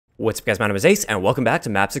What's up guys, my name is Ace, and welcome back to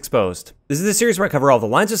Maps Exposed. This is the series where I cover all the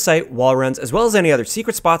lines of sight, wall runs, as well as any other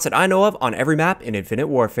secret spots that I know of on every map in Infinite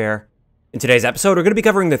Warfare. In today's episode, we're going to be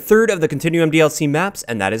covering the third of the Continuum DLC maps,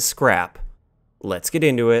 and that is Scrap. Let's get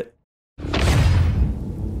into it.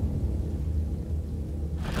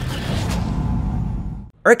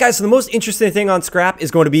 Alright guys, so the most interesting thing on Scrap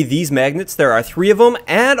is going to be these magnets. There are 3 of them,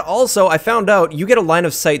 and also I found out you get a line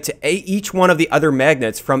of sight to each one of the other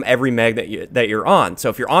magnets from every magnet that you're on.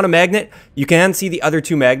 So if you're on a magnet, you can see the other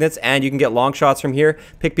 2 magnets, and you can get long shots from here,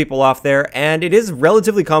 pick people off there, and it is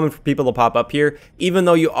relatively common for people to pop up here, even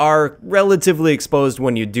though you are relatively exposed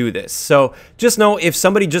when you do this. So just know, if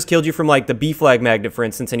somebody just killed you from like the B flag magnet, for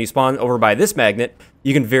instance, and you spawn over by this magnet,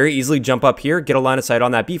 you can very easily jump up here, get a line of sight on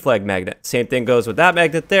that B flag magnet. Same thing goes with that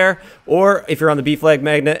magnet there, or if you're on the B flag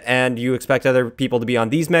magnet and you expect other people to be on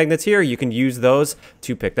these magnets here, you can use those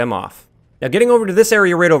to pick them off. Now getting over to this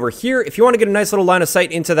area right over here, if you want to get a nice little line of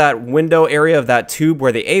sight into that window area of that tube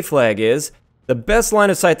where the A flag is, the best line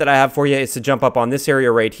of sight that I have for you is to jump up on this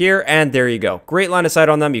area right here, and there you go. Great line of sight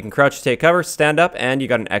on them. You can crouch to take cover, stand up, and you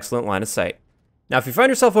got an excellent line of sight. Now, if you find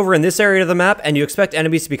yourself over in this area of the map and you expect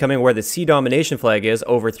enemies to be coming where the C domination flag is,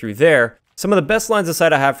 over through there, some of the best lines of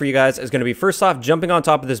sight I have for you guys is going to be, first off, jumping on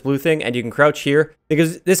top of this blue thing, and you can crouch here,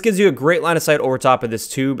 because this gives you a great line of sight over top of this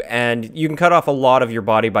tube, and you can cut off a lot of your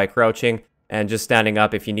body by crouching and just standing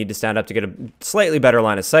up if you need to stand up to get a slightly better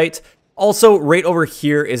line of sight. Also, right over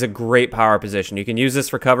here is a great power position. You can use this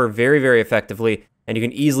for cover very, very effectively, and you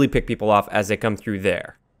can easily pick people off as they come through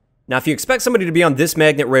there. Now, if you expect somebody to be on this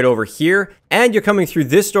magnet right over here, and you're coming through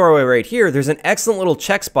this doorway right here, there's an excellent little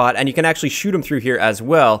check spot, and you can actually shoot them through here as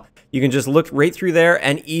well. You can just look right through there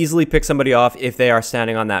and easily pick somebody off if they are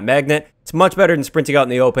standing on that magnet. It's much better than sprinting out in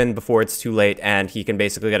the open before it's too late, and he can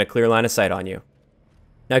basically get a clear line of sight on you.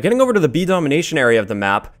 Now, getting over to the B domination area of the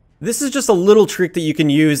map, this is just a little trick that you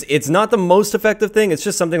can use. It's not the most effective thing, it's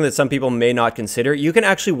just something that some people may not consider. You can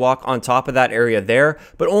actually walk on top of that area there,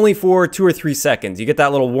 but only for 2 or 3 seconds. You get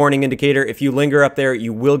that little warning indicator. If you linger up there,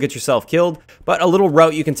 you will get yourself killed. But a little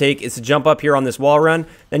route you can take is to jump up here on this wall run,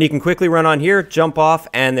 then you can quickly run on here, jump off,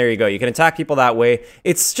 and there you go. You can attack people that way.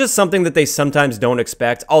 It's just something that they sometimes don't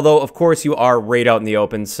expect, although of course you are right out in the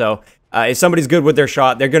open, so if somebody's good with their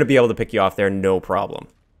shot, they're going to be able to pick you off there, no problem.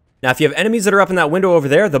 Now, if you have enemies that are up in that window over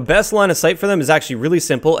there, the best line of sight for them is actually really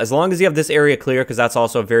simple, as long as you have this area clear, because that's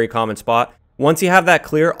also a very common spot. Once you have that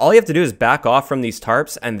clear, all you have to do is back off from these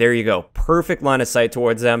tarps, and there you go. Perfect line of sight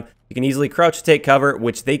towards them. You can easily crouch to take cover,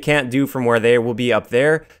 which they can't do from where they will be up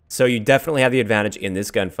there, so you definitely have the advantage in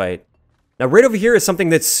this gunfight. Now, right over here is something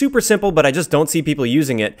that's super simple, but I just don't see people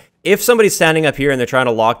using it. If somebody's standing up here and they're trying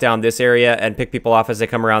to lock down this area and pick people off as they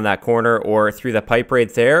come around that corner or through the pipe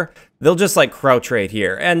right there, they'll just like crouch right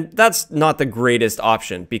here. And that's not the greatest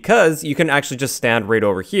option, because you can actually just stand right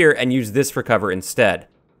over here and use this for cover instead.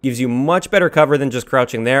 Gives you much better cover than just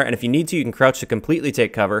crouching there, and if you need to, you can crouch to completely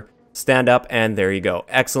take cover, stand up, and there you go.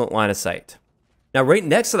 Excellent line of sight. Now, right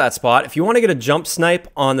next to that spot, if you want to get a jump snipe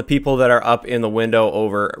on the people that are up in the window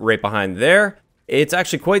over right behind there, it's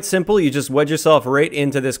actually quite simple. You just wedge yourself right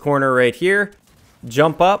into this corner right here,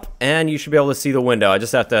 jump up, and you should be able to see the window. I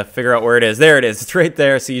just have to figure out where it is. There it is. It's right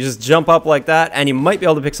there. So you just jump up like that, and you might be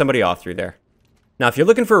able to pick somebody off through there. Now, if you're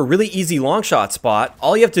looking for a really easy long shot spot,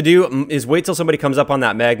 all you have to do is wait till somebody comes up on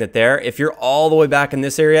that magnet there. If you're all the way back in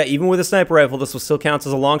this area, even with a sniper rifle, this will still count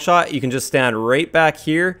as a long shot. You can just stand right back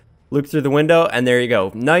here, look through the window, and there you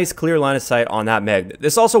go. Nice, clear line of sight on that magnet.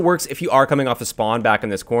 This also works if you are coming off a spawn back in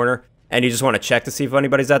this corner, and you just want to check to see if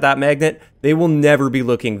anybody's at that magnet. They will never be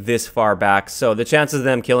looking this far back, so the chances of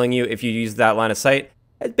them killing you if you use that line of sight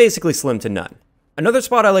is basically slim to none. Another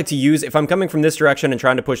spot I like to use if I'm coming from this direction and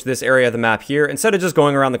trying to push this area of the map here, instead of just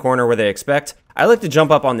going around the corner where they expect, I like to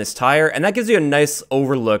jump up on this tire, and that gives you a nice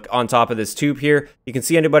overlook on top of this tube here. You can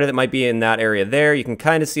see anybody that might be in that area there. You can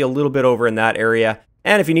kind of see a little bit over in that area.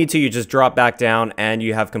 And if you need to, you just drop back down and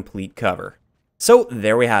you have complete cover. So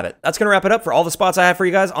there we have it. That's going to wrap it up for all the spots I have for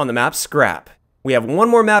you guys on the map Scrap. We have one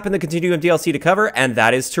more map in the Continuum DLC to cover, and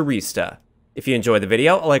that is Terista. If you enjoyed the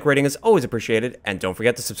video, a like rating is always appreciated, and don't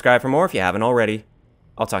forget to subscribe for more if you haven't already.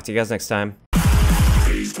 I'll talk to you guys next time.